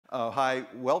Hi,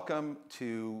 welcome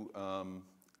to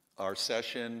our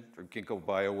session from Ginkgo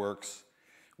Bioworks,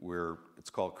 where it's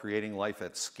called Creating Life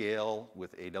at Scale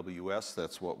with AWS.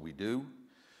 That's what we do.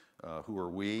 Who are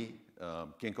we?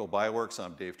 Ginkgo Bioworks,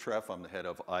 I'm Dave Treff. I'm the head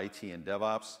of IT and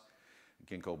DevOps.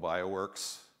 Ginkgo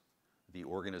Bioworks, the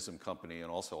organism company,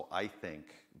 and also, I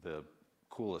think, the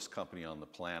coolest company on the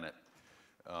planet.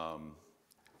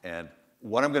 And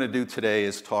what I'm going to do today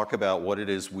is talk about what it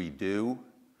is we do,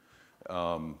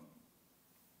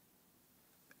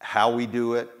 how we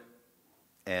do it,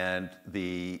 and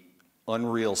the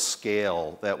unreal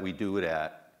scale that we do it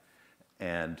at,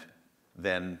 and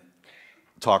then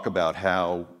talk about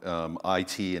how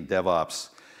IT and DevOps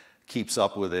keeps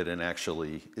up with it and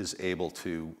actually is able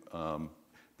to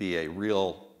be a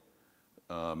real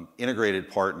integrated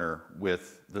partner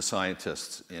with the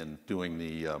scientists in doing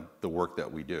the work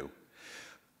that we do.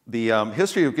 The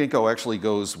history of Ginkgo actually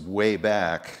goes way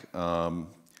back,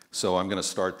 so I'm going to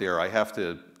start there. I have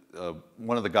to,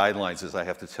 one of the guidelines is I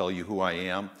have to tell you who I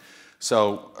am.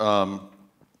 So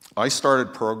I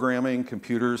started programming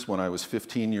computers when I was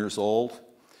 15 years old,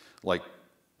 like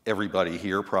everybody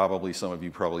here probably. Some of you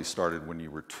probably started when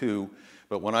you were 2.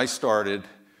 But when I started,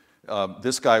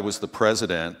 this guy was the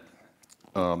president,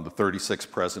 the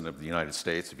 36th president of the United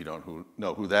States, if you don't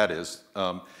know who that is.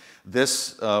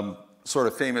 This sort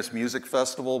of famous music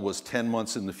festival was 10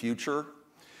 months in the future,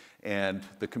 and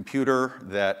the computer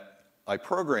that I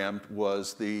programmed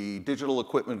was the Digital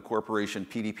Equipment Corporation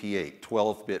PDP-8,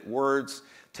 12-bit words,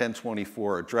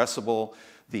 1024 addressable.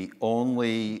 The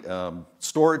only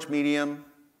storage medium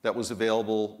that was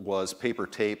available was paper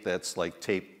tape. That's like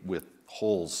tape with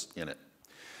holes in it.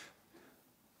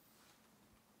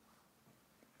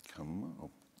 Come on,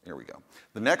 here we go.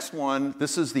 The next one,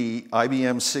 this is the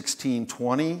IBM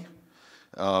 1620.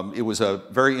 It was a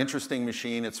very interesting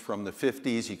machine. It's from the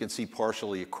 50s. You can see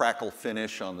partially a crackle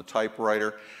finish on the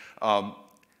typewriter.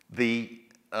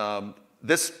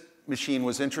 This machine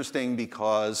was interesting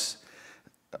because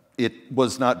it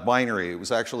was not binary. It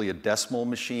was actually a decimal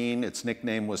machine. Its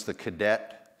nickname was the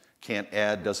Cadet. Can't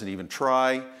add, doesn't even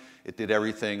try. It did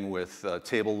everything with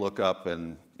table lookup,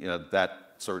 and that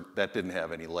didn't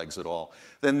have any legs at all.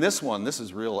 Then this one, this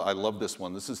is real. I love this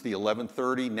one. This is the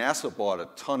 1130. NASA bought a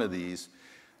ton of these.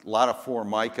 A lot of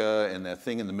Formica, and that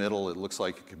thing in the middle, it looks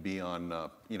like it could be on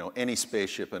any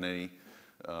spaceship in any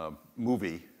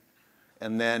movie.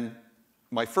 And then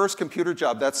my first computer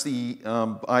job, that's the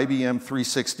IBM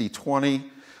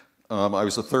 36020. I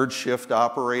was a third shift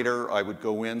operator. I would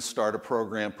go in, start a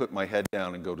program, put my head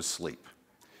down, and go to sleep.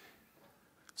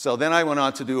 So then I went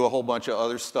on to do a whole bunch of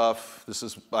other stuff.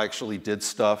 I actually did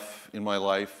stuff in my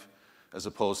life, as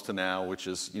opposed to now, which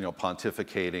is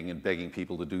pontificating and begging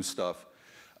people to do stuff.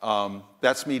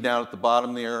 That's me down at the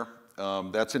bottom there.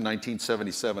 That's in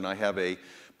 1977. I have a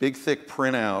big, thick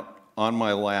printout on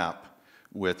my lap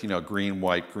with green,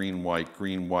 white, green, white,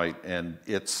 green, white, and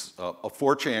it's a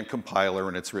 4chan compiler,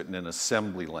 and it's written in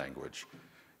assembly language.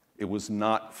 It was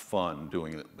not fun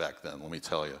doing it back then, let me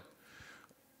tell you.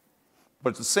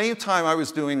 But at the same time I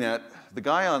was doing that, the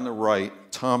guy on the right,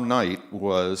 Tom Knight,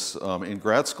 was in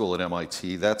grad school at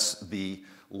MIT. That's the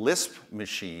Lisp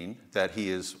machine that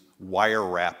he is wire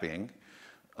wrapping.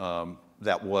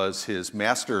 That was his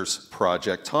master's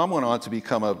project. Tom went on to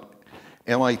become a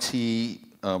MIT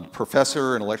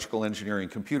professor in electrical engineering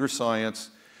and computer science,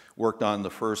 worked on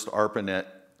the first ARPANET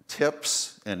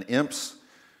TIPS and IMPs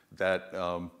that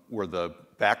were the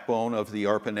backbone of the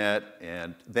ARPANET.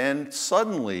 And then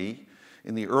suddenly,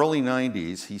 in the early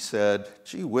 90s, he said,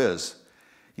 gee whiz,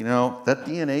 that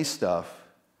DNA stuff,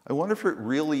 I wonder if it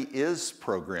really is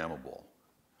programmable.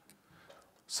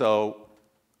 So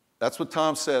that's what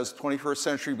Tom says, 21st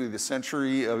century will be the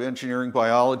century of engineering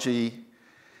biology.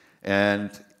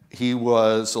 And he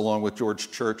was, along with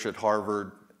George Church at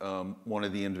Harvard, one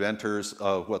of the inventors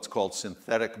of what's called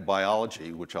synthetic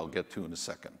biology, which I'll get to in a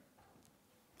second.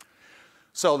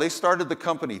 So they started the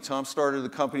company. Tom started the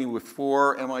company with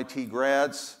 4 MIT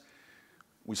grads.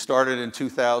 We started in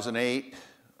 2008.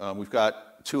 We've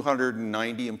got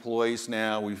 290 employees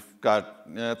now. We've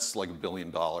got, that's like $1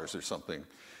 billion or something.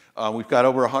 We've got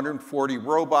over 140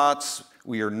 robots.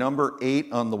 We are number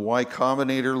 8 on the Y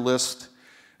Combinator list.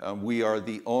 We are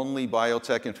the only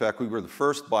biotech, in fact, we were the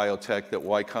first biotech that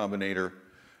Y Combinator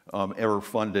ever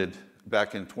funded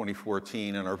back in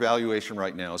 2014, and our valuation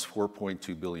right now is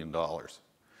 $4.2 billion.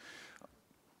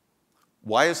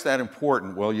 Why is that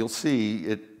important? Well, you'll see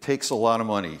it takes a lot of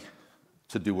money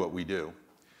to do what we do.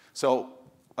 So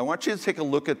I want you to take a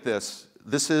look at this.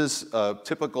 This is a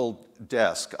typical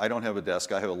desk. I don't have a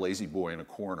desk. I have a lazy boy in a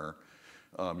corner.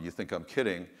 You think I'm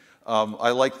kidding.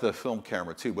 I like the film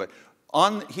camera too, but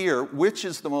on here, which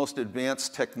is the most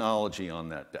advanced technology on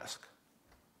that desk?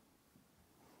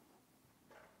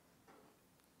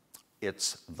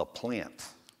 It's the plant.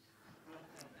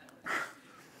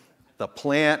 The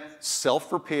plant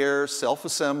self-repairs,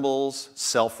 self-assembles,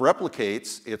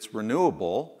 self-replicates, it's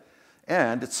renewable,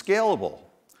 and it's scalable.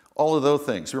 All of those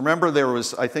things. Remember there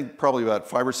was, I think probably about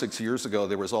 5 or 6 years ago,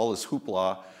 there was all this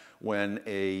hoopla when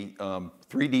a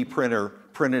 3D printer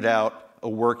printed out a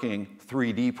working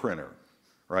 3D printer,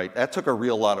 right? That took a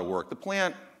real lot of work. The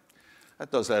plant, that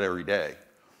does that every day.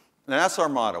 And that's our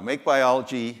motto, make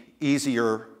biology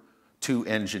easier to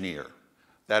engineer.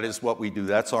 That is what we do,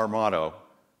 that's our motto.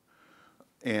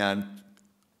 And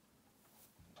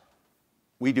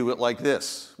we do it like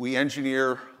this. We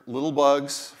engineer little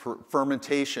bugs for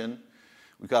fermentation.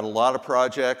 We've got a lot of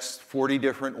projects, 40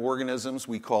 different organisms.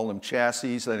 We call them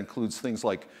chassis. That includes things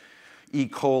like E.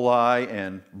 coli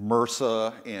and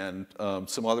MRSA and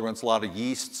some other ones, a lot of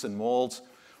yeasts and molds.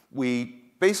 We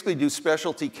basically do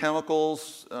specialty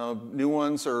chemicals. New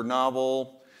ones are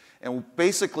novel. And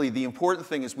basically, the important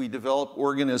thing is we develop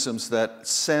organisms that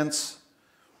sense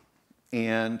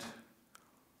and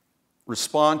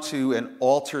respond to and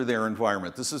alter their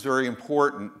environment. This is very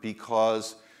important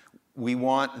because we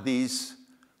want these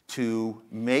to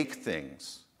make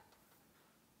things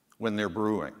when they're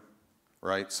brewing,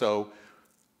 right? So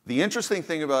the interesting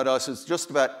thing about us is just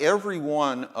about every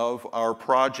one of our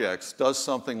projects does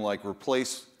something like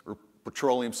replace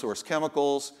petroleum-sourced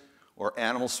chemicals or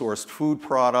animal-sourced food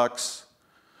products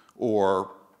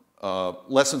or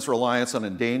lessens reliance on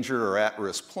endangered or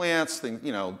at-risk plants,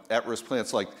 at-risk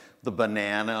plants like the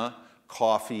banana,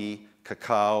 coffee,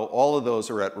 cacao, all of those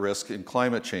are at risk in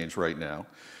climate change right now,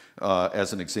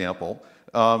 as an example.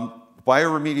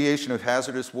 Bioremediation of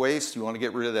hazardous waste, you want to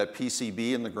get rid of that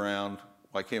PCB in the ground,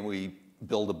 why can't we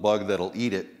build a bug that'll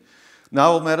eat it?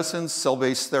 Novel medicines,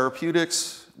 cell-based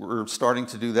therapeutics, we're starting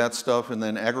to do that stuff, and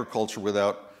then agriculture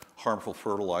without harmful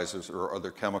fertilizers or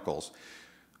other chemicals.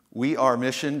 We are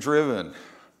mission-driven.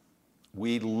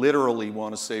 We literally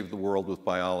want to save the world with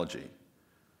biology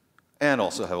and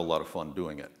also have a lot of fun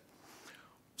doing it.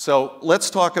 So let's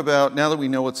talk about, now that we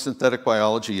know what synthetic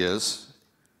biology is,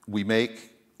 we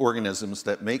make organisms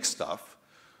that make stuff,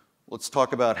 let's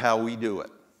talk about how we do it.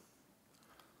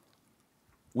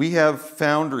 We have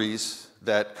foundries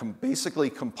that basically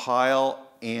compile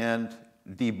and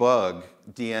debug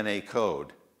DNA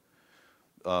code.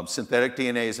 Synthetic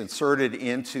DNA is inserted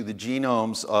into the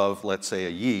genomes of, let's say, a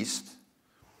yeast,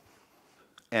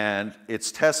 and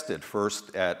it's tested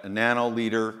first at a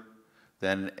nanoliter,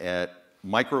 then at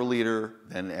microliter,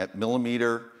 then at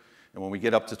millimeter, and when we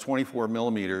get up to 24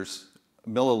 milliliters,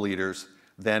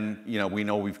 then we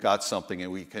know we've got something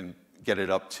and we can get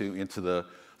it up to into the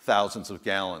thousands of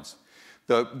gallons.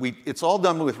 It's all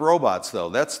done with robots, though.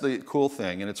 That's the cool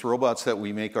thing, and it's robots that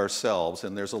we make ourselves,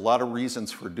 and there's a lot of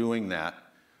reasons for doing that.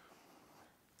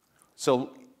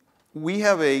 So we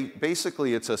have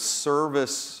basically it's a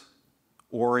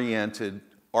service-oriented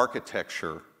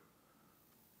architecture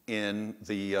in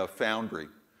the foundry.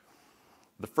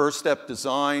 The first step,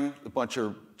 design, a bunch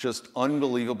of just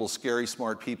unbelievable, scary,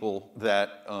 smart people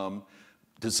that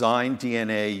design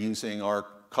DNA using our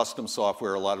custom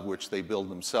software, a lot of which they build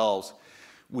themselves.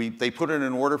 They put in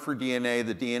an order for DNA,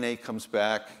 the DNA comes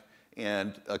back,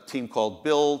 and a team called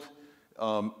Build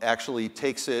actually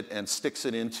takes it and sticks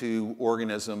it into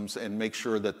organisms and makes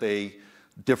sure that the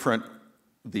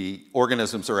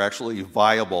organisms are actually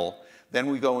viable.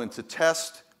 Then we go into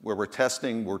test, where we're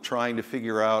trying to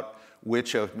figure out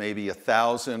which of maybe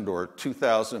 1,000 or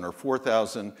 2,000 or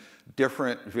 4,000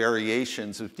 different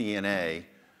variations of DNA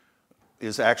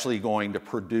is actually going to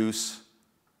produce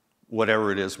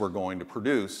whatever it is we're going to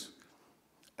produce.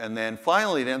 And then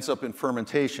finally, it ends up in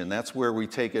fermentation. That's where we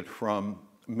take it from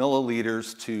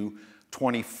milliliters to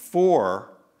 24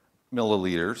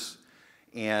 milliliters.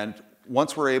 And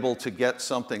once we're able to get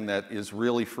something that is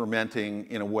really fermenting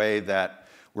in a way that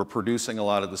we're producing a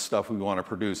lot of the stuff we want to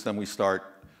produce, then we start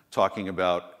talking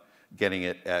about getting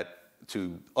it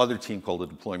to other team called the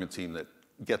deployment team that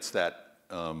gets that,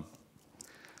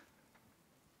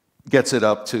 gets it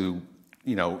up to,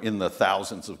 in the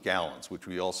thousands of gallons, which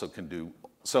we also can do.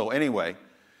 So anyway,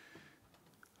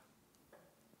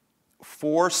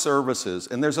 for services,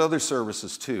 and there's other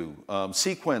services too.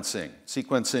 Sequencing.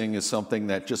 Sequencing is something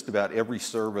that just about every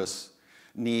service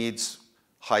needs.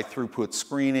 High throughput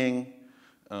screening,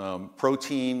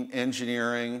 protein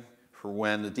engineering for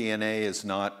when the DNA is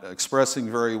not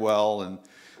expressing very well, and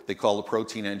they call the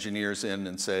protein engineers in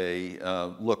and say,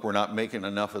 look, we're not making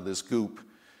enough of this goop,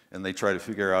 and they try to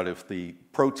figure out if the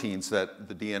proteins that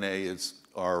the DNA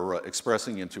are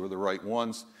expressing into are the right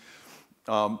ones.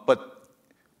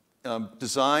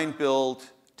 Design, build,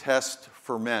 test,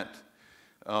 ferment.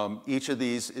 Each of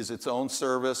these is its own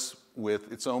service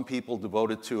with its own people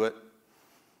devoted to it.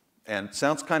 And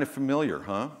sounds kind of familiar,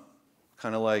 huh?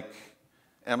 Kind of like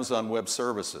Amazon Web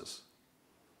Services.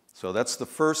 So that's the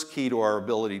first key to our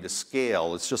ability to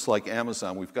scale. It's just like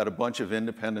Amazon. We've got a bunch of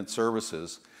independent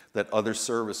services that other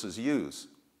services use.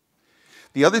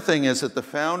 The other thing is at the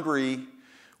Foundry,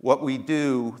 what we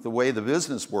do, the way the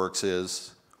business works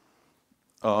is,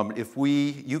 if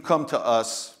you come to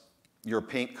us, you're a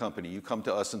paint company, you come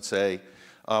to us and say,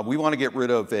 we want to get rid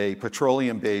of a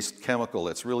petroleum-based chemical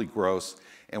that's really gross,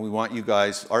 and we want you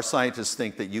guys, our scientists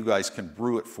think that you guys can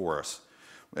brew it for us.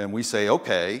 And we say,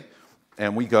 okay,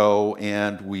 and we go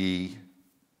and we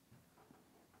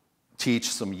teach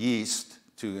some yeast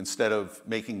to, instead of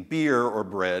making beer or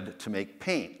bread, to make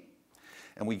paint.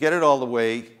 And we get it all the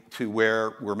way to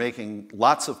where we're making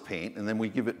lots of paint, and then we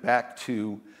give it back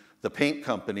to the paint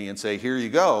company and say, here you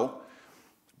go.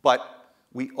 But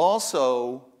we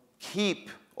also keep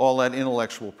all that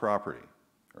intellectual property,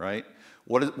 right?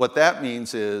 What that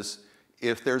means is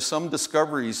if there's some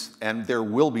discoveries, and there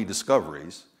will be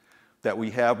discoveries, that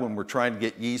we have when we're trying to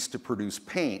get yeast to produce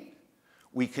paint,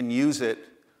 we can use it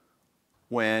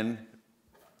when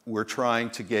we're trying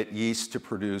to get yeast to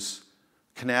produce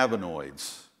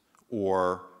cannabinoids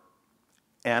or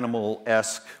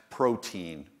animal-esque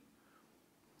protein.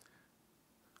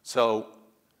 So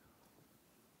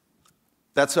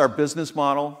that's our business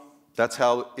model. That's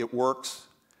how it works.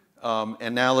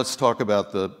 And now let's talk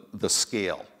about the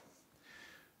scale.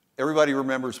 Everybody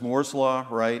remembers Moore's Law,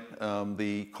 right?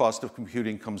 The cost of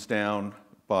computing comes down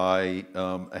by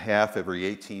a half every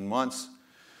 18 months.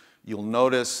 You'll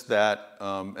notice that,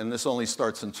 and this only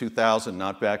starts in 2000,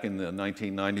 not back in the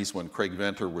 1990s when Craig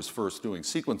Venter was first doing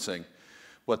sequencing,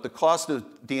 but the cost of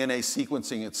DNA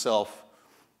sequencing itself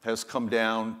has come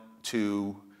down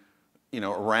to,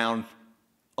 around,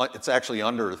 it's actually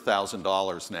under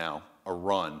 $1,000 now, a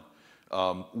run.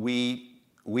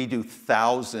 We do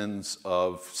thousands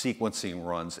of sequencing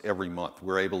runs every month.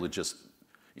 We're able to just,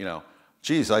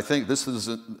 geez, I think this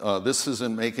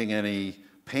isn't making any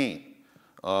paint.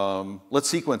 Let's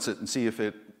sequence it and see if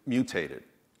it mutated.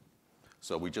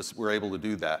 So we're able to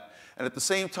do that. And at the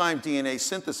same time, DNA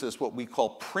synthesis, what we call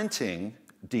printing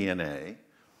DNA,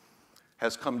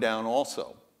 has come down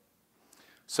also.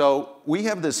 So we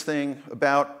have this thing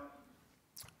about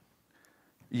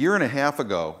a year and a half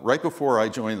ago, right before I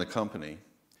joined the company,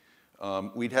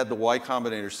 we'd had the Y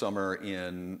Combinator Summer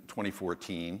in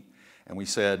 2014, and we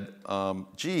said,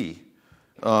 gee,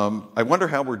 I wonder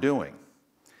how we're doing.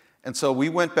 And so we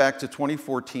went back to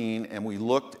 2014 and we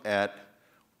looked at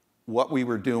what we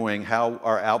were doing, how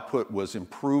our output was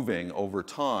improving over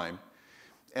time,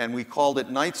 and we called it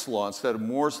Knight's Law instead of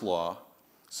Moore's Law.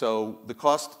 So the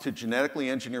cost to genetically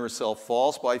engineer a cell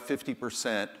falls by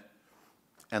 50%,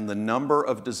 and the number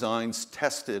of designs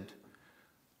tested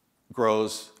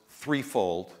grows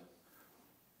threefold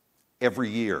every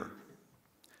year.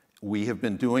 We have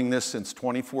been doing this since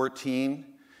 2014.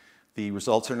 The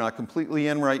results are not completely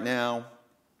in right now,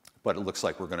 but it looks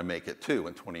like we're going to make it too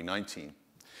in 2019.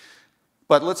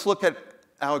 But let's look at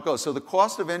how it goes. So the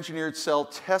cost of engineered cell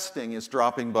testing is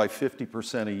dropping by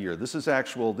 50% a year. This is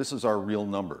our real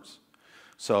numbers.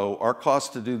 So our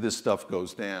cost to do this stuff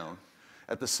goes down.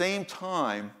 At the same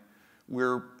time,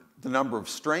 the number of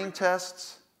strain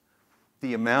tests,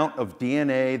 the amount of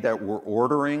DNA that we're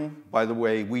ordering, by the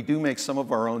way, we do make some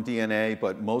of our own DNA,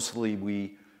 but mostly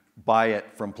we buy it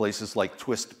from places like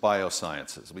Twist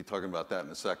Biosciences. We'll be talking about that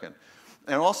in a second.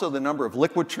 And also the number of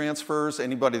liquid transfers.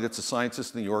 Anybody that's a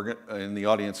scientist in the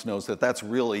audience knows that that's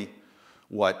really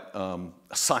what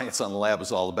science on the lab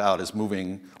is all about, is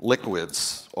moving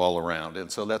liquids all around.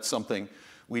 And so that's something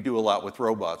we do a lot with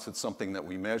robots. It's something that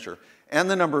we measure. And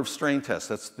the number of strain tests,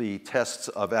 that's the tests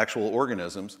of actual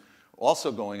organisms,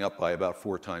 also going up by about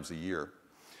 4 times a year.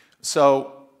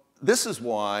 So this is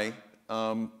why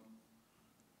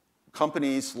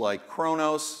companies like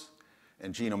Kronos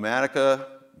and Genomatica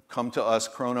come to us.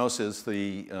 Kronos is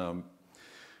the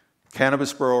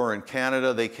cannabis grower in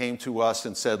Canada. They came to us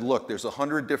and said, look, there's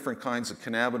 100 different kinds of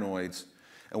cannabinoids,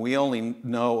 and we only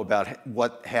know about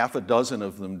what half a dozen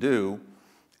of them do.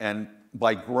 And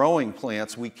by growing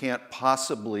plants, we can't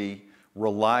possibly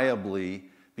reliably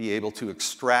be able to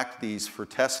extract these for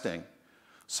testing.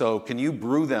 So can you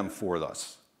brew them for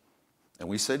us? And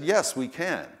we said, yes, we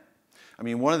can. I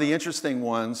mean, one of the interesting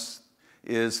ones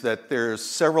is that there's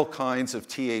several kinds of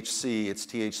THC. It's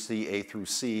THC A through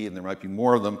C, and there might be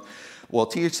more of them. Well,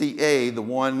 THC A, the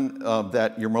one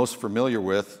that you're most familiar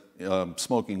with,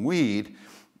 smoking weed,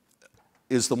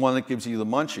 is the one that gives you the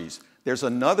munchies. There's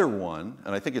another one,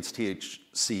 and I think it's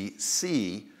THC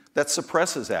C, that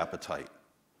suppresses appetite.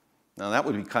 Now, that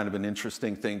would be kind of an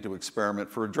interesting thing to experiment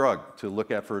for a drug, to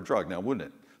look at for a drug, now wouldn't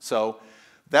it? So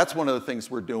that's one of the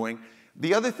things we're doing.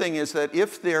 The other thing is that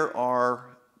if there are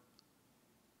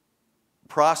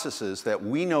processes that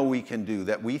we know we can do,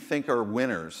 that we think are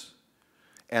winners,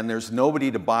 and there's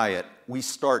nobody to buy it, we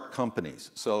start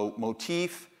companies. So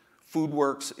Motif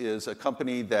Foodworks is a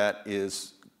company that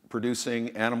is producing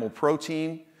animal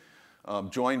protein.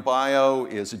 Join Bio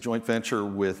is a joint venture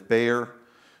with Bayer,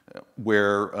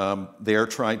 where they're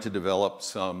trying to develop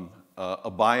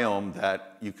a biome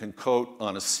that you can coat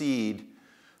on a seed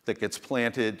that gets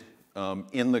planted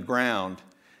in the ground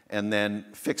and then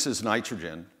fixes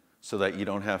nitrogen so that you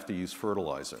don't have to use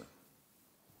fertilizer.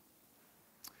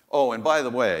 Oh, and by the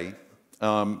way,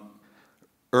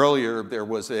 earlier there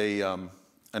was an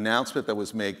announcement that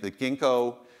was made that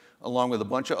Ginkgo, along with a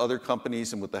bunch of other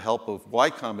companies and with the help of Y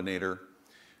Combinator,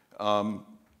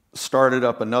 started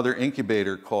up another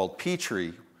incubator called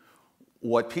Petri.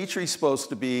 What Petri is supposed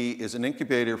to be is an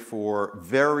incubator for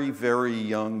very, very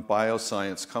young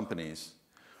bioscience companies.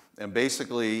 And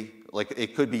basically, like,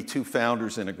 it could be two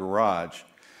founders in a garage,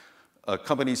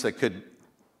 companies that could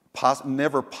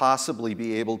never possibly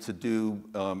be able to do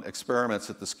experiments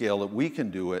at the scale that we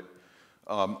can do it,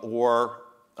 or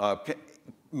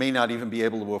may not even be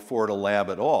able to afford a lab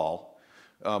at all.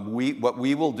 What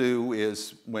we will do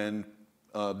is, when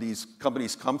these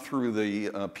companies come through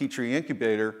the Petri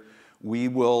incubator, we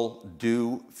will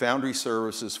do foundry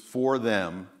services for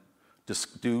them,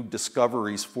 do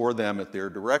discoveries for them at their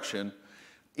direction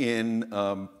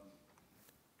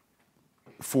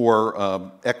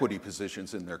for equity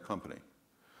positions in their company.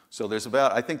 So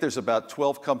I think there's about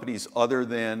 12 companies other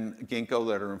than Ginkgo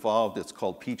that are involved. It's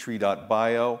called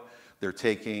Petri.bio. They're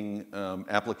taking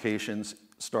applications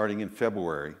starting in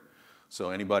February.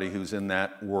 So anybody who's in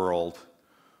that world,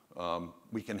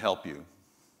 we can help you.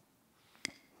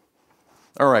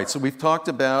 All right, so we've talked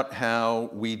about how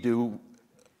we do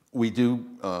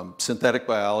synthetic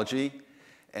biology,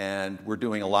 and we're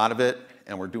doing a lot of it,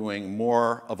 and we're doing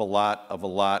more of a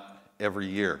lot every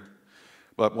year.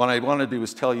 But what I want to do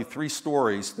is tell you 3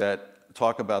 stories that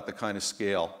talk about the kind of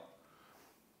scale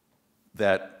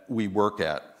that we work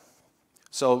at.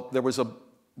 So there was a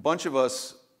bunch of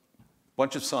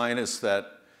scientists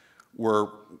that were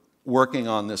working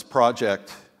on this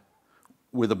project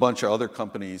with a bunch of other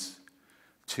companies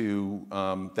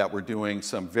that were doing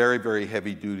some very, very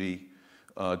heavy-duty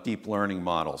deep learning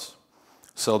models.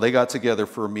 So they got together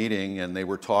for a meeting and they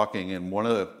were talking, and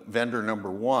vendor number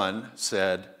 1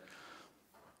 said,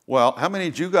 "Well, how many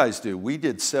did you guys do?" "We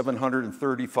did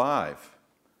 735.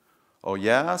 "Oh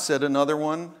yeah?" said another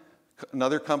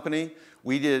company.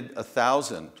 "We did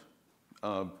 1,000.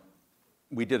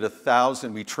 We did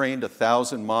 1,000, we trained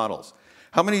 1,000 models.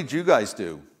 "How many did you guys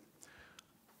do?"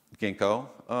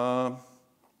 Ginkgo,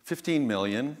 15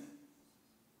 million.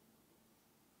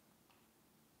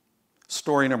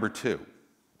 Story number 2.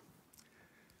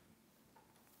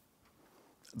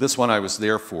 This one I was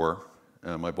there for.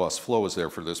 My boss Flo was there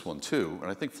for this one too, and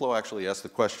I think Flo actually asked the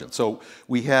question. So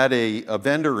we had a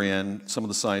vendor in. Some of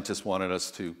the scientists wanted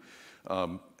us to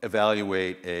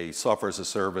evaluate a software as a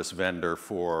service vendor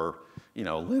for,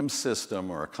 LIMS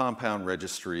system or a compound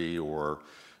registry or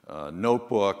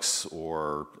notebooks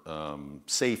or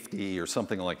safety or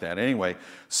something like that. Anyway,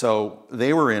 so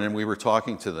they were in and we were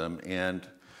talking to them, and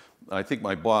I think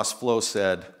my boss Flo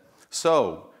said,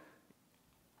 "So,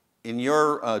 in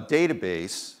your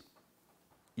database,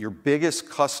 your biggest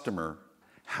customer,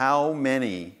 how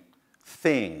many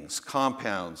things,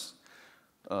 compounds,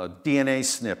 DNA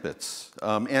snippets,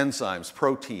 enzymes,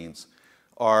 proteins,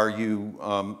 are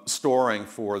you storing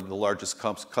for the largest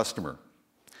customer?"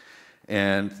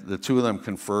 And the 2 of them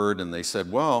conferred and they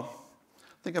said, "Well,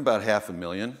 I think about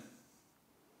 500,000.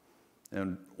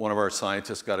 And one of our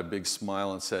scientists got a big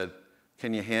smile and said,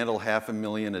 "Can you handle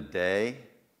 500,000 a day?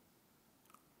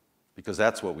 Because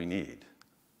that's what we need."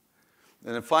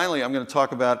 And then finally, I'm going to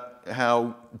talk about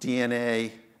how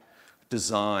DNA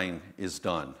design is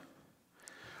done.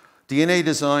 DNA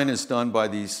design is done by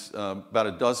these about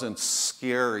a dozen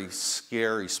scary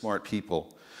smart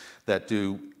people that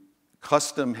do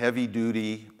custom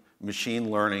heavy-duty machine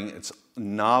learning. It's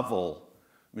novel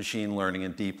machine learning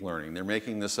and deep learning. They're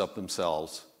making this up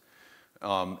themselves.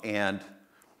 And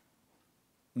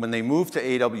when they moved to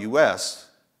AWS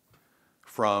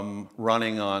from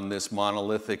running on this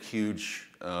monolithic, huge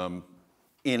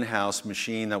in-house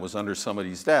machine that was under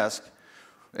somebody's desk,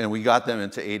 and we got them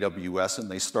into AWS, and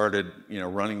they started,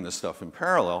 running this stuff in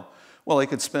parallel. Well, they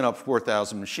could spin up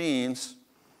 4,000 machines.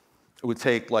 It would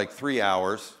take like 3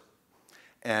 hours,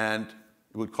 and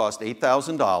it would cost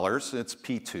 $8,000. It's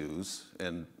P2s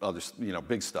and other,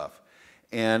 big stuff.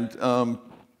 And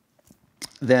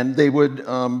then they would,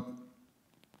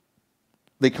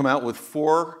 they come out with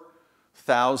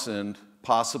 4,000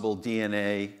 possible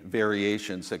DNA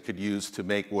variations that could use to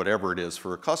make whatever it is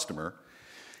for a customer.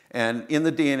 And in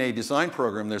the DNA design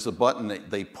program, there's a button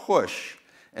that they push,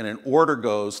 and an order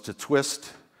goes to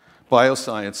Twist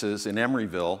Biosciences in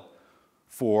Emeryville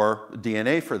for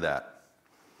DNA for that.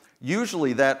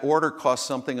 Usually that order costs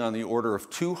something on the order of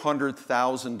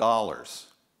 $200,000.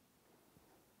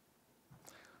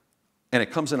 And it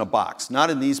comes in a box, not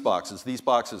in these boxes. These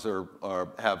boxes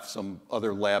have some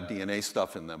other lab DNA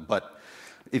stuff in them, but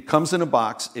it comes in a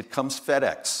box. It comes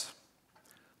FedEx,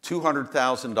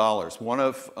 $200,000. One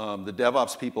of the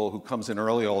DevOps people who comes in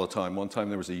early all the time, one time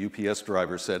there was a UPS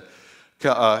driver, said,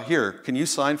 here, can you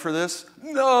sign for this?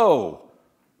 No,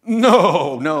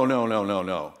 no, no, no, no, no,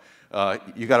 no.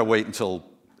 You got to wait until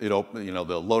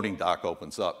the loading dock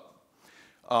opens up.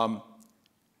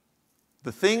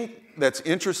 The thing that's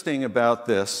interesting about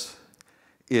this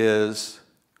is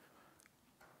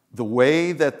the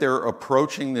way that they're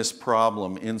approaching this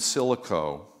problem in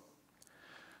silico.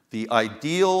 The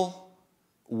ideal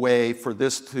way for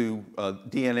this to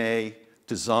DNA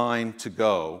design to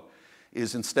go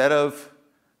is, instead of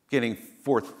getting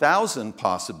 4,000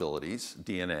 possibilities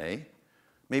DNA,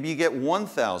 maybe you get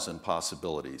 1,000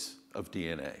 possibilities of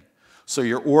DNA. So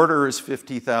your order is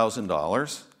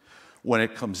 $50,000. When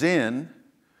it comes in,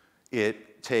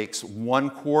 it takes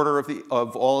 1/4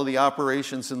 of all of the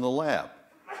operations in the lab: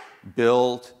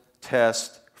 build,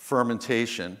 test,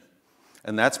 fermentation.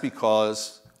 And that's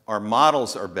because our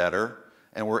models are better,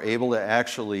 and we're able to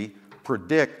actually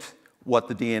predict what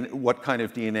kind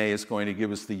of DNA is going to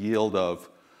give us the yield of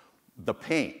the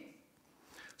paint.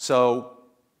 So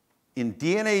in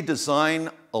DNA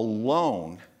design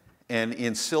alone and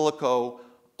in silico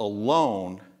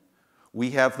alone,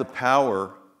 we have the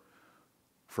power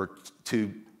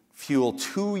to fuel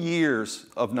 2 years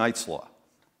of Knight's Law,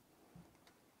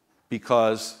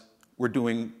 because we're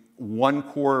doing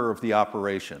 1/4 of the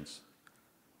operations,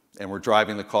 and we're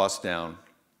driving the cost down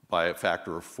by a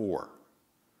factor of 4.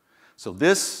 So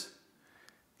this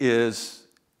is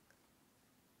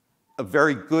a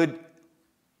very good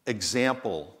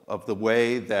example of the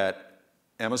way that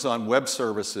Amazon Web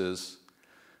Services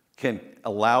can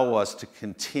allow us to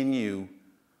continue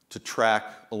to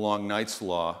track along Knight's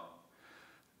Law,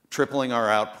 tripling our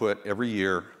output every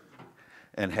year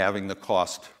and having the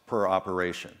cost per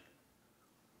operation.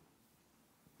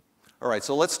 All right,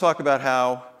 so let's talk about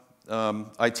how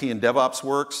IT and DevOps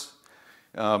works.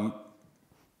 I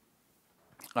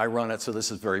run it, so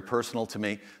this is very personal to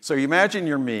me. So you imagine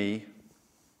you're me,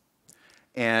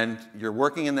 and you're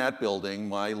working in that building.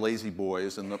 My lazy boy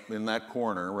is in that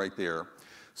corner right there.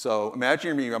 So imagine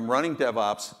you're me, I'm running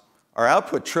DevOps. Our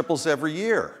output triples every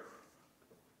year.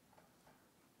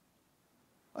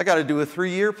 I got to do a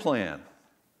 3-year plan.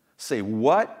 Say,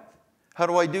 what? How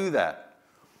do I do that?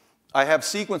 I have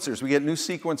sequencers. We get new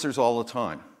sequencers all the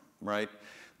time, right?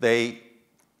 They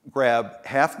grab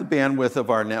half the bandwidth of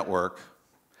our network.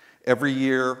 Every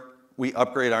year, we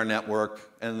upgrade our network,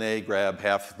 and they grab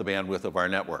half the bandwidth of our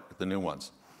network, the new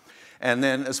ones. And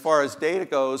then as far as data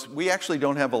goes, we actually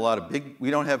don't have we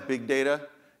don't have big data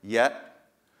yet.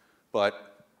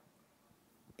 But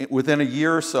within a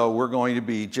year or so, we're going to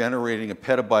be generating a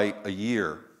petabyte a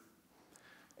year.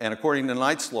 And according to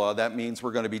Knight's Law, that means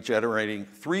we're going to be generating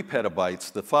 3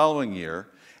 petabytes the following year,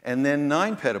 and then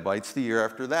 9 petabytes the year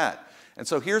after that. And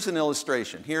so here's an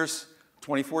illustration. Here's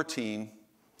 2014,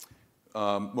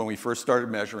 when we first started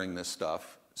measuring this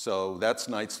stuff. So that's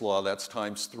Knight's Law, that's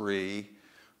times 3.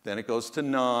 Then it goes to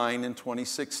 9 in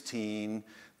 2016.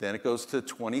 Then it goes to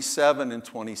 27 in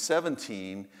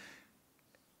 2017.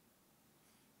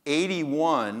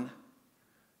 81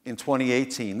 in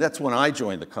 2018. That's when I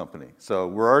joined the company. So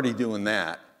we're already doing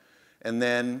that. And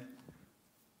then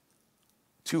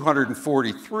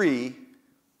 243,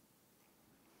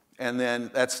 and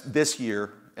then that's this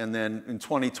year. And then in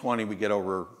 2020, we get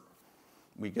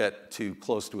to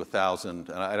close to 1,000.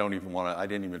 And I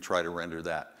didn't even try to render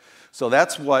that. So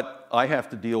that's what I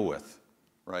have to deal with,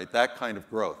 right? That kind of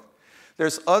growth.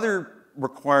 There's other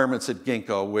requirements at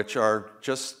Ginkgo, which are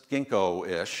just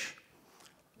Ginkgo-ish.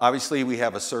 Obviously, we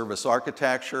have a service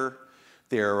architecture.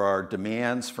 There are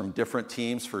demands from different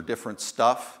teams for different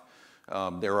stuff.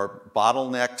 There are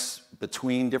bottlenecks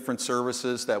between different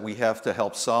services that we have to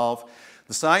help solve.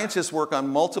 The scientists work on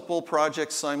multiple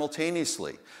projects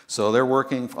simultaneously. So they're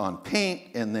working on paint,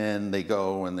 and then they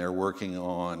go and they're working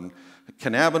on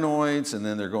cannabinoids, and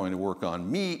then they're going to work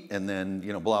on meat, and then,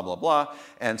 you know, blah, blah, blah.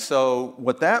 And so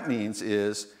what that means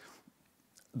is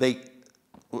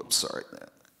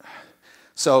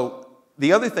So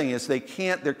the other thing is there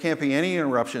can't be any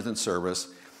interruptions in service,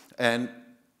 and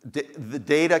the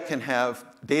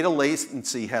data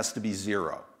latency has to be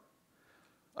 0.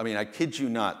 I mean, I kid you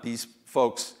not, these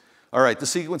folks, all right, the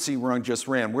sequencing run just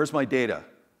ran, where's my data?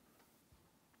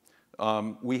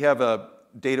 We have a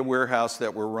data warehouse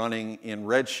that we're running in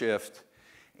Redshift,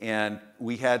 and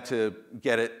we had to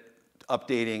get it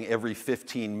updating every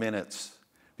 15 minutes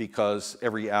because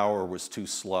every hour was too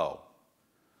slow.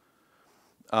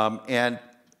 And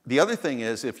the other thing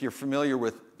is, if you're familiar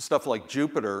with stuff like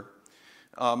Jupyter,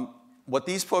 what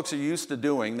these folks are used to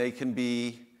doing, they can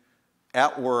be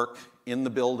at work in the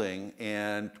building,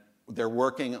 and they're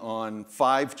working on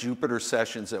 5 Jupyter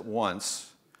sessions at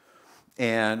once.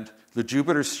 And the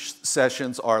Jupyter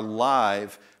sessions are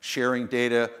live, sharing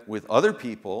data with other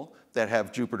people that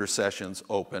have Jupyter sessions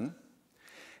open.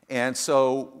 And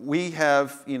so we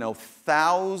have, you know,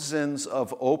 thousands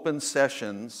of open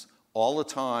sessions all the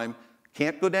time.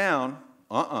 Can't go down,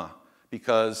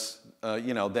 because,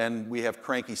 you know, then we have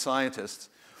cranky scientists.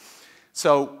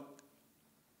 So,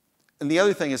 and the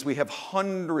other thing is we have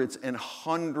hundreds and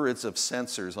hundreds of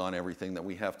sensors on everything that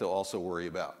we have to also worry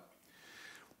about.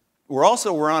 We're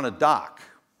on a dock,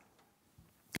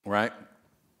 right?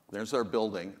 There's our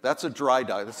building. That's a dry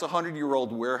dock. That's a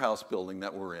 100-year-old warehouse building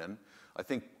that we're in. I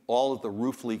think all of the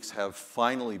roof leaks have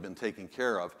finally been taken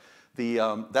care of.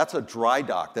 That's a dry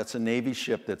dock. That's a Navy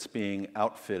ship that's being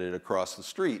outfitted across the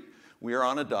street. We are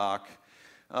on a dock,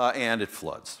 and it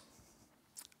floods.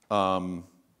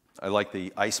 I like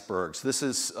the icebergs. This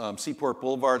is Seaport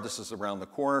Boulevard. This is around the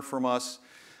corner from us.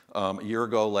 A year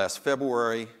ago, last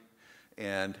February.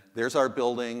 And there's our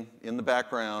building in the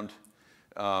background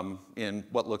in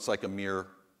what looks like a mere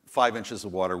 5 inches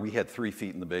of water. We had 3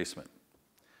 feet in the basement.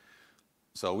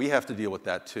 So we have to deal with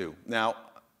that too. Now,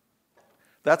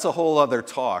 that's a whole other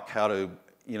talk, how to,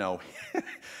 you know,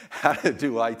 how to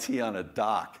do IT on a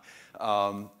dock.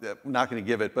 I'm not going to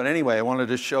give it. But anyway, I wanted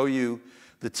to show you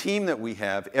the team that we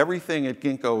have. Everything at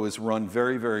Ginkgo is run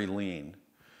very, very lean.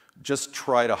 Just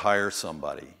try to hire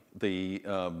somebody. The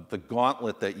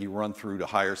gauntlet that you run through to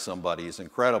hire somebody is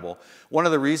incredible. One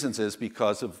of the reasons is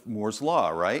because of Moore's Law,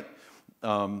 right?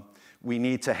 We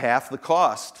need to half the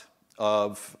cost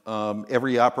of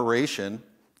every operation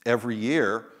every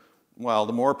year. Well,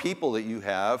 the more people that you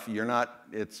have,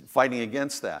 it's fighting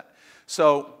against that.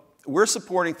 So we're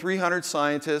supporting 300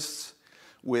 scientists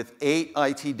with 8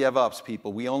 IT DevOps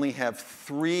people. We only have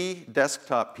 3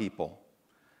 desktop people,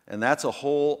 and that's a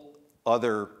whole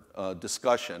other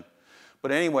discussion.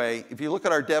 But anyway, if you look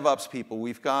at our DevOps people,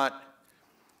 we've got,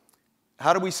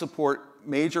 how do we support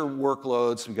major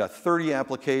workloads? We've got 30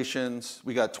 applications.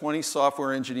 We've got 20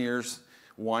 software engineers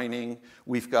whining.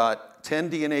 We've got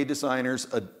 10 DNA designers,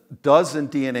 a dozen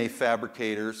DNA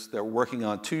fabricators that are working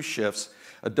on 2 shifts,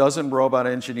 a dozen robot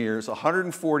engineers,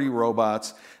 140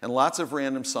 robots, and lots of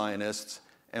random scientists,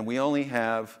 and we only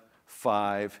have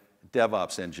 5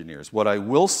 DevOps engineers. What I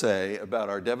will say about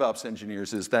our DevOps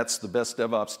engineers is that's the best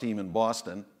DevOps team in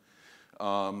Boston.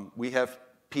 We have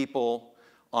people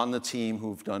on the team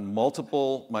who've done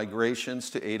multiple migrations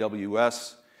to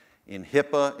AWS in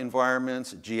HIPAA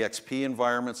environments, GXP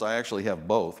environments. I actually have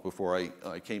both before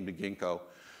I came to Ginkgo,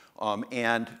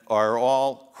 and are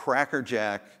all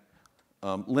crackerjack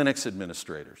Linux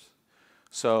administrators.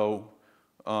 So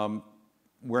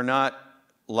we're not,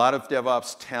 a lot of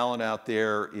DevOps talent out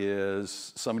there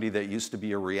is somebody that used to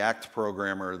be a React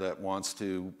programmer that wants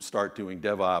to start doing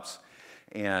DevOps,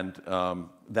 and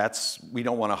we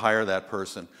don't want to hire that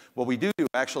person. What we do,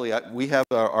 actually, we have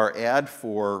our ad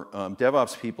for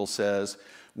DevOps people says,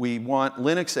 we want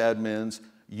Linux admins,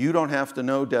 you don't have to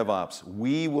know DevOps,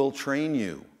 we will train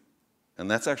you. And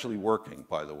that's actually working,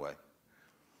 by the way.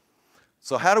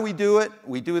 So how do we do it?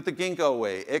 We do it the Ginkgo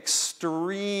way,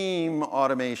 extreme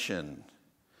automation.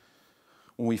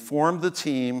 When we formed the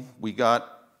team, we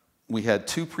had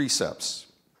 2 precepts.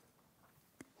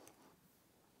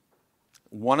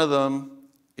 One of them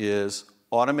is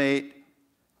automate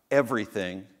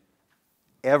everything,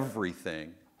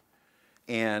 everything.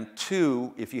 And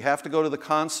 2, if you have to go to the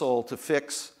console to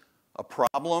fix a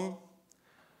problem,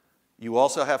 you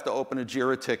also have to open a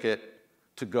Jira ticket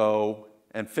to go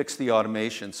and fix the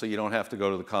automation so you don't have to go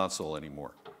to the console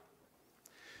anymore.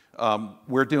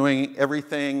 We're doing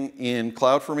everything in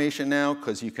CloudFormation now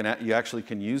because you actually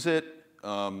can use it.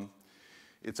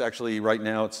 It's actually right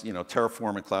now, it's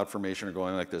Terraform and CloudFormation are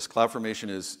going like this. CloudFormation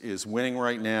is winning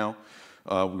right now.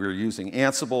 We're using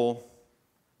Ansible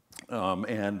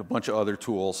and a bunch of other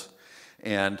tools.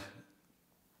 And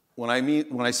when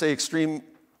I say extreme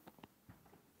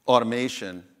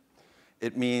automation,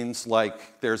 it means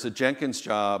like there's a Jenkins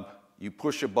job, you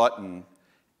push a button,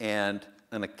 and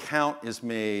an account is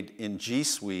made in G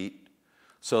Suite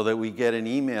so that we get an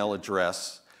email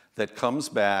address that comes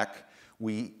back.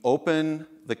 We open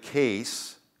the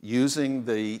case using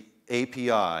the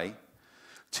API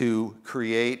to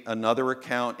create another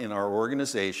account in our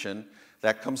organization.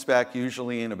 That comes back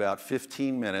usually in about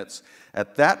 15 minutes.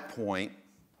 At that point,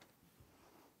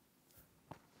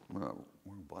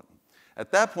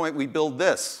 we build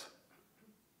this.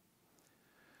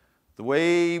 The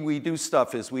way we do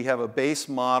stuff is we have a base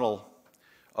model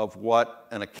of what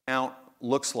an account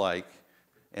looks like,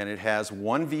 and it has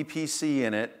one VPC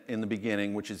in it in the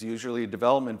beginning, which is usually a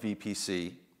development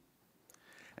VPC.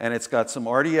 And it's got some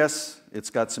RDS, it's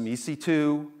got some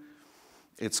EC2,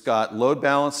 it's got load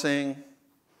balancing,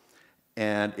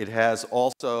 and it has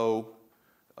also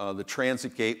the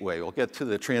transit gateway. We'll get to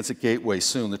the transit gateway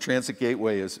soon. The transit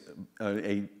gateway has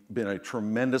been a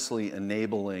tremendously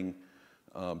enabling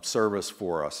service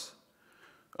for us.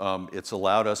 It's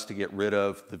allowed us to get rid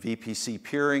of the VPC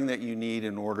peering that you need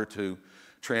in order to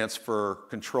transfer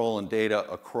control and data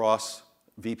across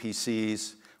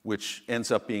VPCs, which ends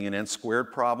up being an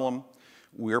n-squared problem.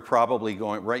 We're probably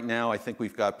going, right now I think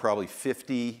we've got probably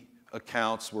 50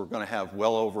 accounts. We're going to have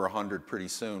well over 100 pretty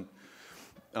soon.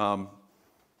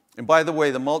 And by the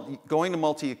way, going to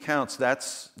multi-accounts,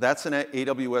 that's an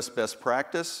AWS best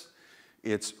practice.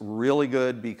 It's really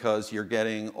good because you're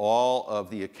getting all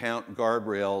of the account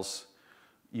guardrails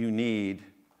you need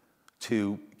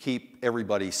to keep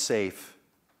everybody safe.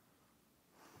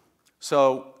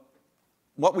 So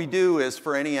what we do is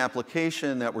for any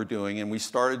application that we're doing, and we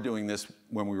started doing this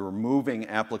when we were moving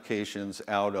applications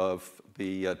out of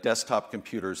the desktop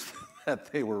computers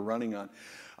that they were running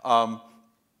on,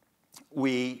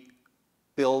 we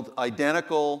build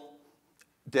identical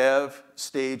dev,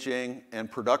 staging,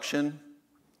 and production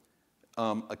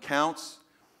accounts,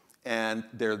 and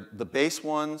they're the base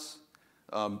ones.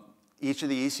 Each of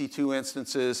the EC2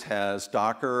 instances has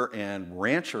Docker and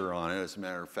Rancher on it, as a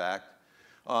matter of fact.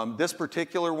 This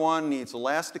particular one needs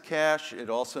Elasticache. It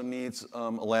also needs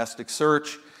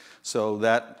Elasticsearch, so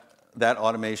that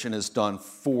automation is done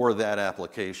for that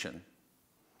application.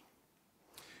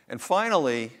 And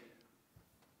finally,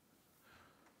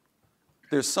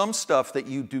 there's some stuff that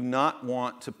you do not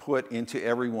want to put into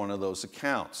every one of those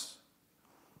accounts.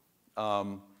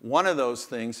 One of those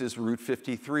things is Route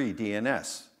 53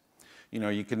 DNS.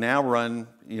 You can now run,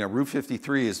 Route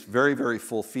 53 is very, very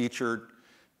full-featured.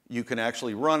 You can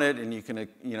actually run it, and you can,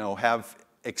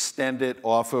 extend it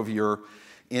off of your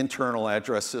internal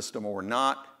address system or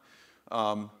not.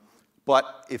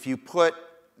 But if you put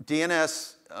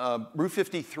DNS, Route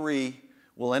 53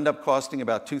 will end up costing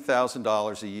about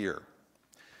 $2,000 a year.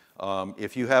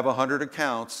 If you have 100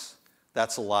 accounts,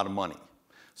 that's a lot of money.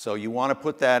 So you want to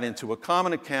put that into a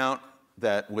common account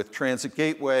that with Transit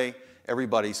Gateway,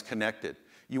 everybody's connected.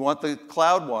 You want the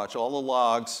CloudWatch, all the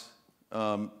logs,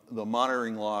 the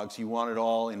monitoring logs, you want it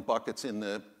all in buckets in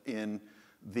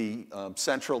the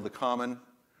central, the common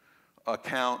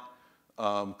account.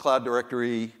 Cloud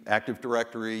Directory, Active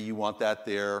Directory, you want that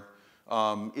there.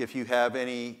 If you have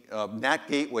any NAT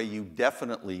gateway, you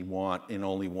definitely want in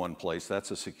only one place. That's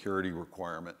a security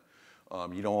requirement.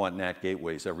 You don't want NAT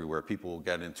gateways everywhere. People will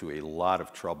get into a lot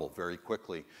of trouble very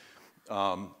quickly.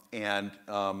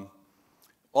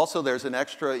 Also, there's an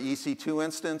extra EC2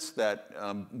 instance that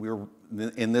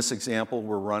in this example,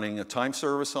 we're running a time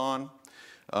service on.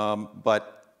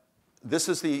 But this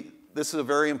is a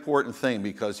very important thing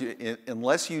because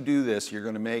unless you do this, you're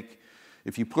going to make,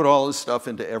 if you put all this stuff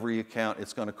into every account,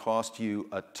 it's going to cost you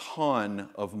a ton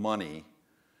of money,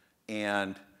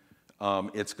 and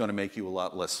it's going to make you a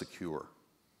lot less secure.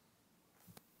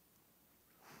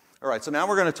 All right, so now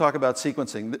we're going to talk about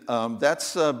sequencing.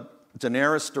 That's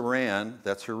Daenerys Duran,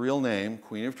 that's her real name,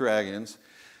 Queen of Dragons,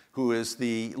 who is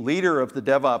the leader of the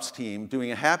DevOps team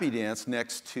doing a happy dance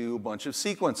next to a bunch of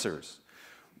sequencers.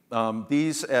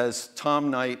 These, as Tom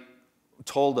Knight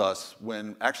told us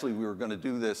when actually we were going to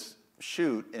do this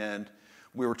shoot and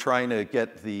we were trying to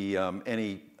get the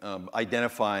any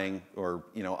identifying or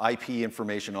IP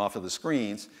information off of the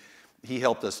screens, he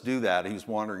helped us do that. He was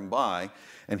wandering by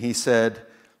and he said,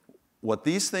 what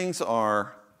these things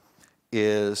are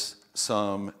is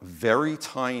some very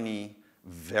tiny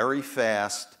very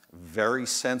fast, very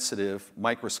sensitive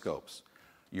microscopes.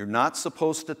 You're not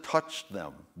supposed to touch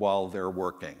them while they're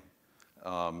working.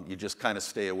 You just kind of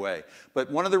stay away. But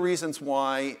one of the reasons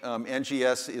why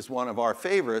NGS is one of our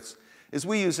favorites is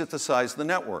we use it to size the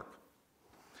network.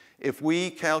 If we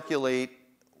calculate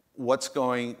what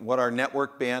our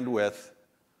network bandwidth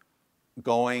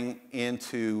going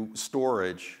into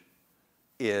storage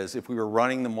is, if we were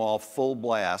running them all full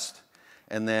blast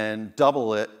and then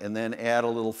double it and then add a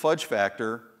little fudge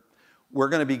factor, we're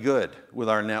going to be good with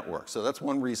our network. So that's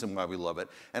one reason why we love it.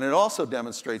 And it also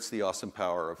demonstrates the awesome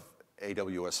power of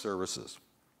AWS services.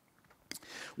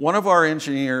 One of our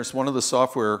engineers, one of the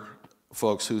software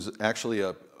folks who's actually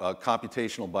a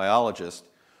computational biologist,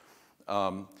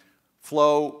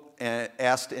 Flo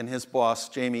asked, and his boss,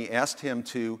 Jamie, asked him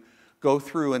to go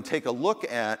through and take a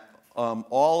look at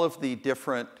all of the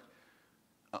different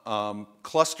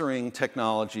clustering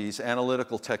technologies,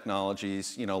 analytical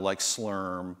technologies, like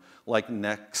Slurm, like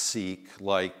NextSeq,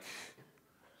 like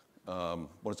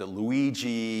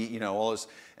Luigi, all this.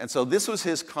 And so this was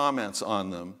his comments on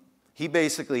them. He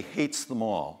basically hates them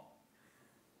all,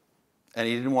 and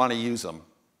he didn't want to use them.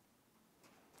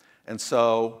 And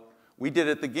so we did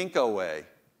it the Ginkgo way,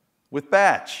 with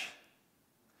batch,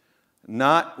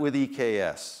 not with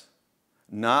EKS,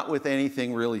 not with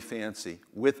anything really fancy,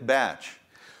 with batch.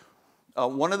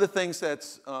 One of the things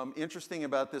that's interesting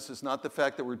about this is not the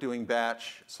fact that we're doing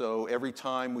batch. So every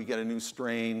time we get a new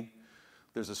strain,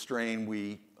 there's a strain,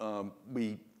 we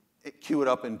queue it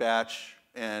up in batch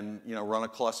and run a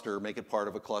cluster, make it part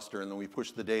of a cluster, and then we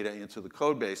push the data into the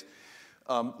code base.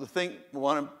 The thing I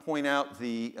want to point out,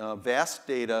 the VAST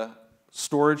data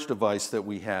storage device that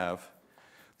we have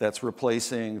that's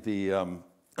replacing the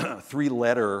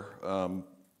 3-letter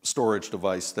storage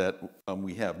device that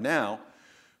we have now.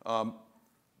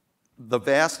 The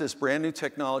VAST is brand new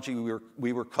technology.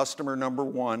 We were customer number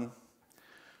 1.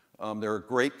 They're a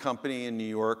great company in New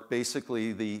York.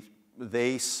 Basically,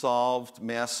 they solved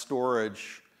mass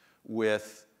storage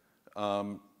with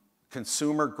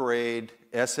consumer-grade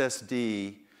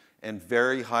SSD and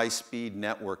very high-speed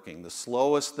networking. The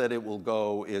slowest that it will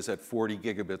go is at 40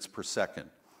 gigabits per second.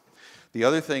 The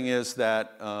other thing is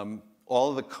that all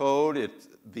of the code,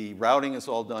 the routing is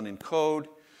all done in code.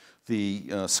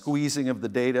 The squeezing of the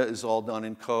data is all done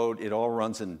in code. It all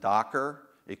runs in Docker.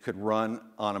 It could run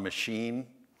on a machine.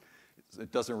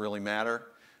 It doesn't really matter.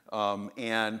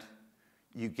 And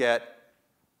you get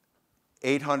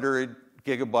 800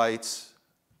 gigabytes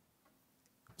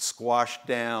squashed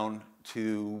down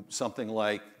to something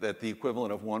like the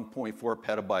equivalent of 1.4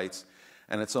 petabytes,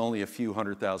 and it's only a few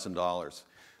 $100,000.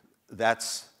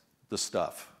 That's the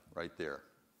stuff right there.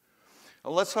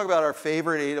 Now let's talk about our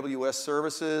favorite AWS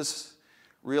services.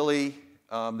 Really,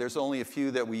 there's only a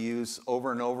few that we use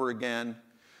over and over again.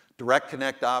 Direct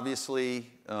Connect,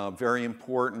 obviously, very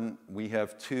important. We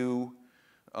have two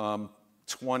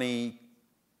 20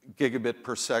 gigabit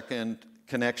per second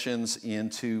connections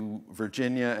into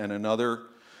Virginia and another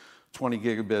 20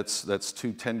 gigabits, that's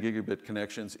two 10 gigabit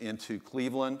connections into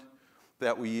Cleveland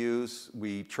that we use.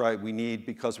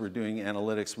 Because we're doing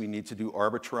analytics, we need to do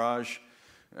arbitrage,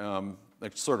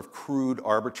 like sort of crude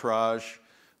arbitrage.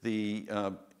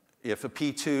 If a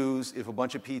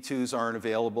bunch of P2s aren't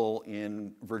available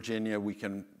in Virginia, we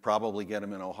can probably get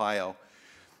them in Ohio.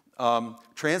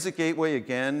 Transit Gateway,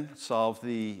 again, solved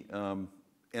the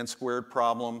N-squared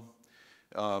problem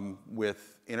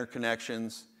with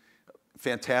interconnections.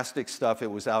 Fantastic stuff.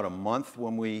 It was out a month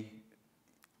when we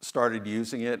started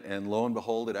using it, and lo and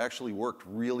behold, it actually worked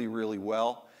really, really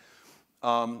well.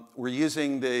 We're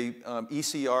using the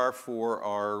ECR for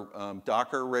our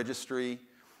Docker registry.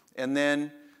 And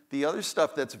then the other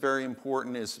stuff that's very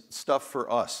important is stuff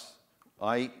for us.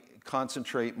 I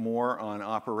concentrate more on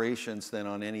operations than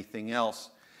on anything else.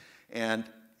 And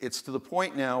it's to the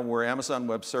point now where Amazon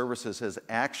Web Services has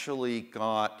actually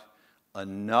got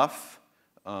enough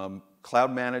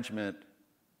cloud management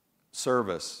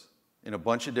service in a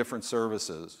bunch of different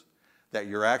services that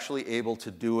you're actually able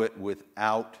to do it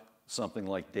without something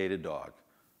like Datadog.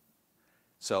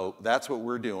 So that's what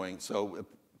we're doing. So a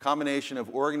combination of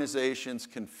organizations,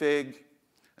 config,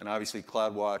 and obviously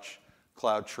CloudWatch,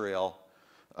 CloudTrail,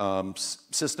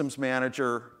 Systems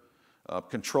Manager,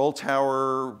 Control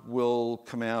Tower will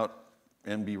come out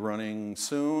and be running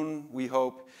soon, we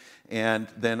hope. And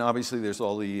then obviously there's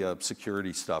all the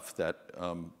security stuff that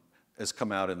has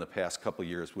come out in the past couple of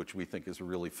years, which we think is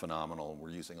really phenomenal, and we're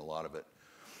using a lot of it.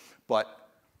 But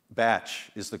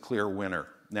batch is the clear winner.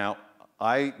 Now,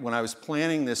 when I was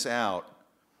planning this out,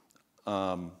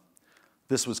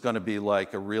 this was going to be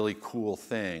like a really cool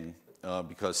thing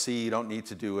because, you don't need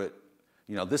to do it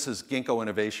You know, this is Ginkgo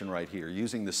innovation right here,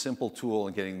 using the simple tool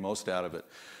and getting the most out of it.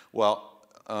 Well,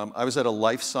 I was at a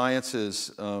life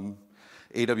sciences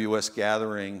AWS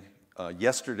gathering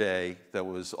yesterday that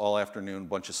was all afternoon, a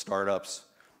bunch of startups.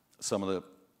 Some of the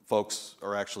folks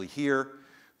are actually here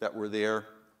that were there.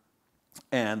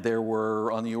 And there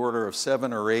were on the order of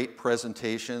 7 or 8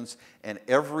 presentations, and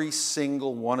every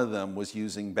single one of them was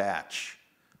using Batch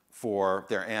for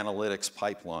their analytics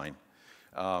pipeline.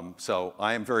 So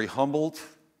I am very humbled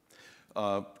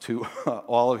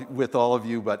with all of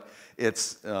you, but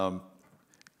it's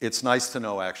nice to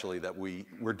know actually that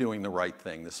we're doing the right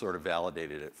thing. This sort of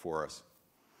validated it for us.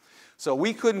 So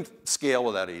we couldn't scale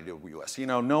without AWS. You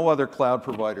know, no other cloud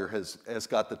provider has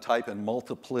got the type and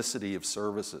multiplicity of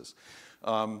services.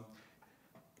 You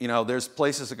know, there's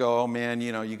places that go, oh man,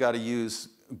 you know, you got to use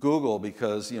Google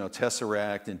because, you know,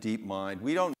 Tesseract and DeepMind.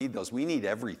 We don't need those. We need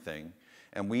everything.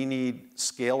 And we need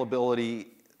scalability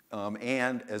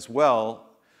and as well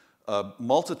a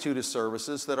multitude of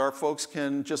services that our folks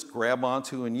can just grab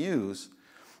onto and use.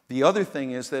 The other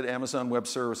thing is that Amazon Web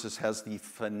Services has the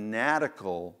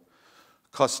fanatical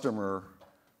customer,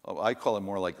 I call it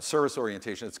more like service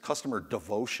orientation. It's customer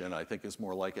devotion, I think is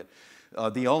more like it.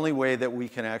 The only way that we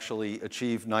can actually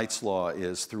achieve Knight's Law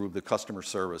is through the customer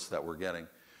service that we're getting.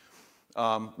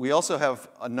 We also have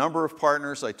a number of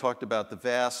partners. I talked about the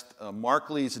vast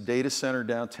Markley's data center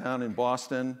downtown in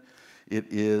Boston.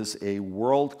 It is a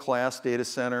world-class data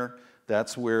center.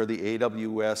 That's where the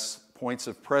AWS points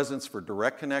of presence for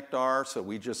Direct Connect are. So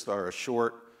we just are a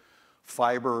short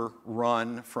fiber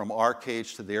run from our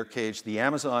cage to their cage. The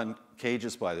Amazon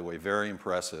cages, by the way, very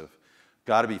impressive.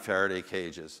 Got to be Faraday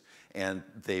cages. And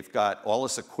they've got all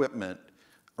this equipment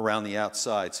around the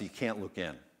outside, so you can't look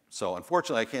in. So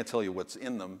unfortunately, I can't tell you what's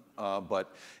in them,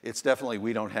 but it's definitely,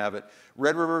 we don't have it.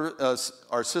 Red River,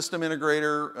 our system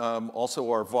integrator,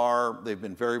 also our VAR, they've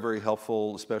been very, very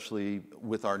helpful, especially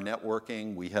with our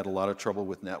networking. We had a lot of trouble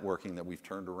with networking that we've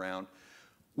turned around,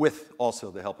 with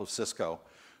also the help of Cisco.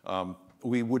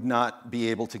 We would not be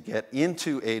able to get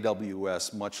into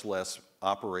AWS, much less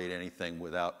operate anything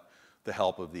without the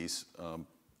help of these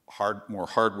more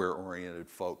hardware-oriented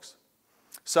folks.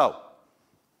 So,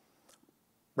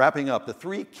 wrapping up, the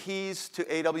 3 keys to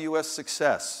AWS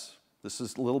success. This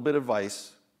is a little bit of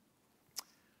advice.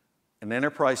 An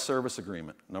enterprise service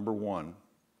agreement, number 1.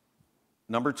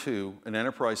 Number 2, an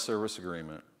enterprise service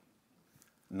agreement.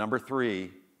 Number 3,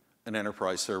 an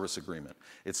enterprise service agreement.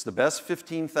 It's the best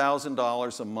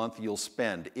 $15,000 a month you'll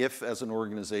spend if, as an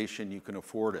organization, you can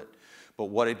afford it. But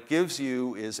what it gives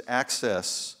you is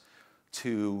access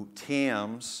to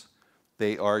TAMs.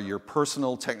 They are your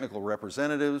personal technical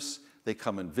representatives. They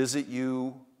come and visit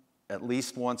you at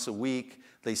least once a week.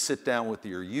 They sit down with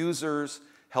your users,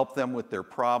 help them with their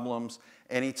problems.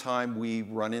 Anytime we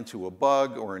run into a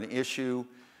bug or an issue,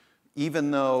 even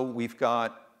though we've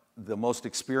got the most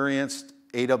experienced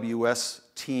AWS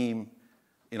team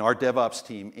in our DevOps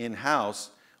team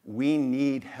in-house, we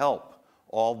need help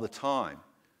all the time.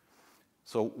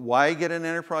 So why get an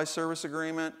enterprise service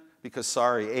agreement? Because,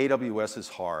 sorry, AWS is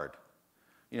hard.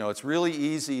 You know, it's really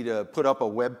easy to put up a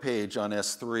web page on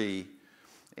S3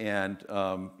 and,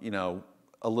 you know,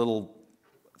 a little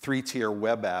 3-tier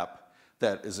web app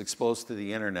that is exposed to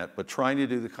the internet, but trying to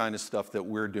do the kind of stuff that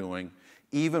we're doing,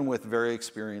 even with very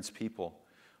experienced people,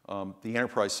 the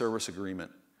enterprise service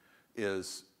agreement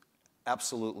is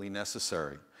absolutely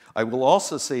necessary. I will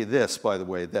also say this, by the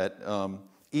way, that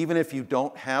even if you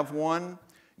don't have one,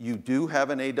 you do have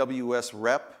an AWS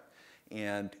rep,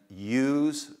 and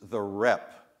use the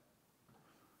rep.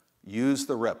 Use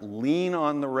the rep. Lean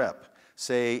on the rep.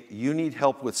 Say, you need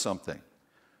help with something.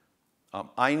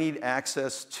 I need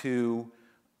access to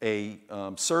a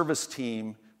service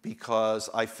team because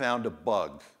I found a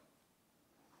bug.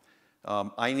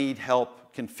 I need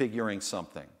help configuring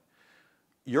something.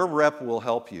 Your rep will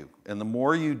help you. And the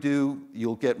more you do,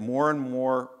 you'll get more and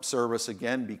more service,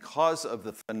 again, because of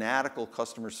the fanatical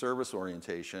customer service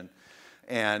orientation.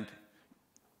 And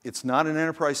it's not an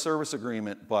enterprise service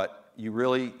agreement, but you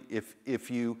really, if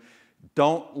you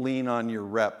don't lean on your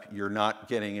rep, you're not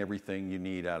getting everything you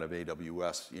need out of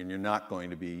AWS, and you're not going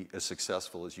to be as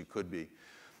successful as you could be.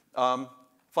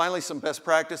 Finally, some best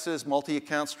practices,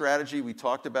 multi-account strategy, we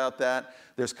talked about that.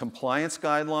 There's compliance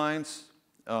guidelines.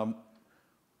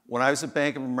 When I was at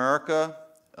Bank of America,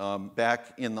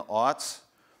 back in the aughts,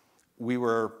 we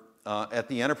were at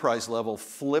the enterprise level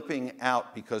flipping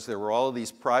out because there were all of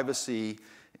these privacy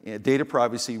data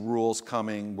privacy rules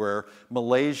coming where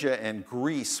Malaysia and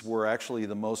Greece were actually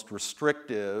the most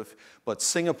restrictive, but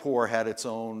Singapore had its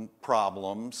own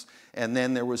problems. And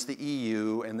then there was the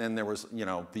EU, and then there was,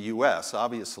 the US,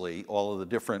 obviously, all of the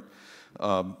different,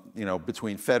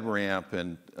 between FedRAMP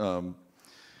and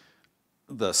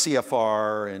the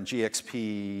CFR and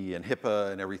GXP and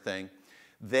HIPAA and everything.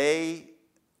 They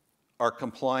are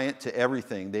compliant to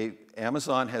everything.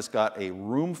 Amazon has got a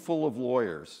room full of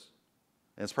lawyers,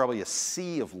 and it's probably a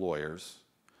sea of lawyers,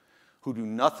 who do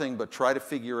nothing but try to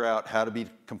figure out how to be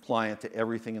compliant to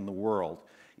everything in the world.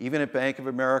 Even at Bank of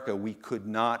America, we could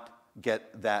not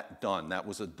get that done. That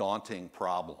was a daunting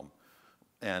problem.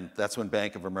 And that's when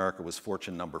Bank of America was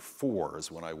Fortune number 4,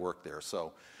 is when I worked there.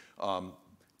 So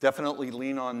definitely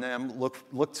lean on them.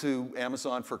 Look to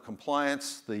Amazon for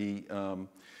compliance.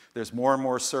 There's more and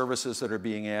more services that are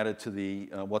being added to the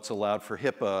what's allowed for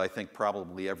HIPAA, I think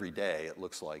probably every day, it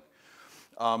looks like.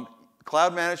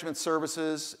 Cloud management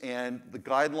services and the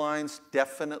guidelines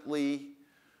definitely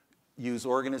use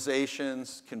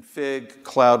organizations, config,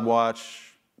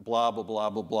 CloudWatch, blah, blah, blah,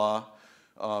 blah,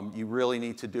 blah. You really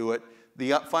need to do it.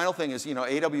 The final thing is,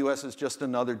 AWS is just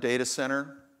another data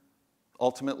center,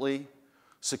 ultimately.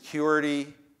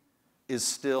 Security is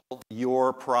still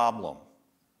your problem.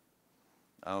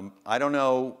 I don't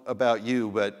know about you,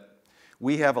 but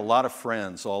we have a lot of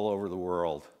friends all over the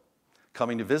world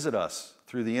coming to visit us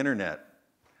through the internet,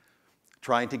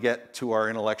 trying to get to our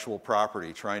intellectual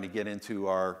property, trying to get into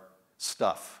our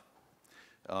stuff.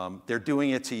 They're doing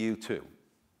it to you too.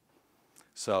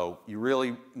 So you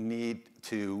really need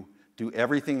to do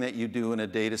everything that you do in a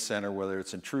data center, whether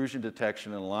it's intrusion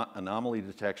detection, anomaly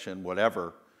detection,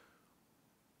 whatever.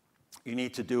 You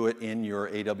need to do it in your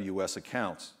AWS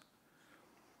accounts.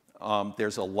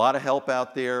 There's a lot of help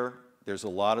out there. There's a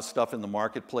lot of stuff in the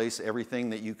marketplace.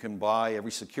 Everything that you can buy,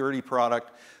 every security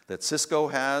product that Cisco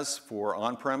has for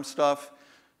on-prem stuff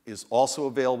is also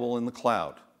available in the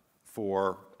cloud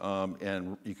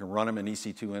and you can run them in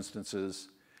EC2 instances,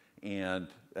 and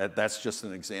that's just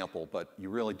an example, but you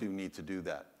really do need to do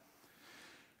that.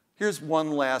 Here's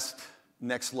one last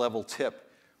next level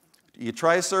tip. You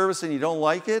try a service and you don't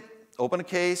like it, open a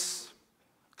case,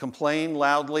 complain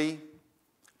loudly,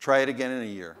 try it again in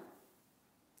a year.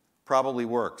 Probably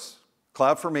works.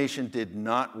 CloudFormation did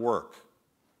not work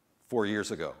 4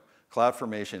 years ago.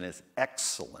 CloudFormation is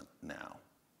excellent now,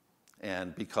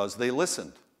 and because they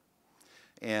listened.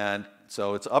 And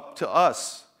so it's up to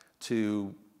us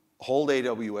to hold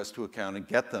AWS to account and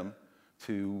get them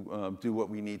to do what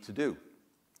we need to do.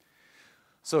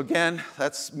 So again,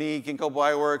 that's me, Ginkgo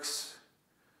Bioworks.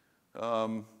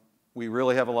 We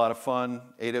really have a lot of fun.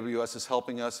 AWS is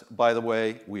helping us. By the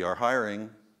way, we are hiring.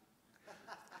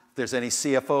 If there's any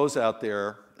CFOs out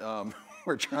there,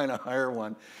 we're trying to hire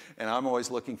one, and I'm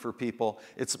always looking for people.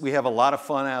 We have a lot of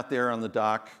fun out there on the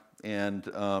dock, and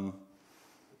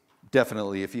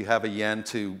definitely, if you have a yen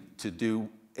to do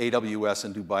AWS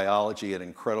and do biology at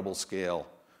incredible scale,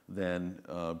 then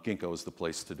Ginkgo is the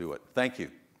place to do it. Thank you.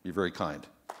 You're very kind.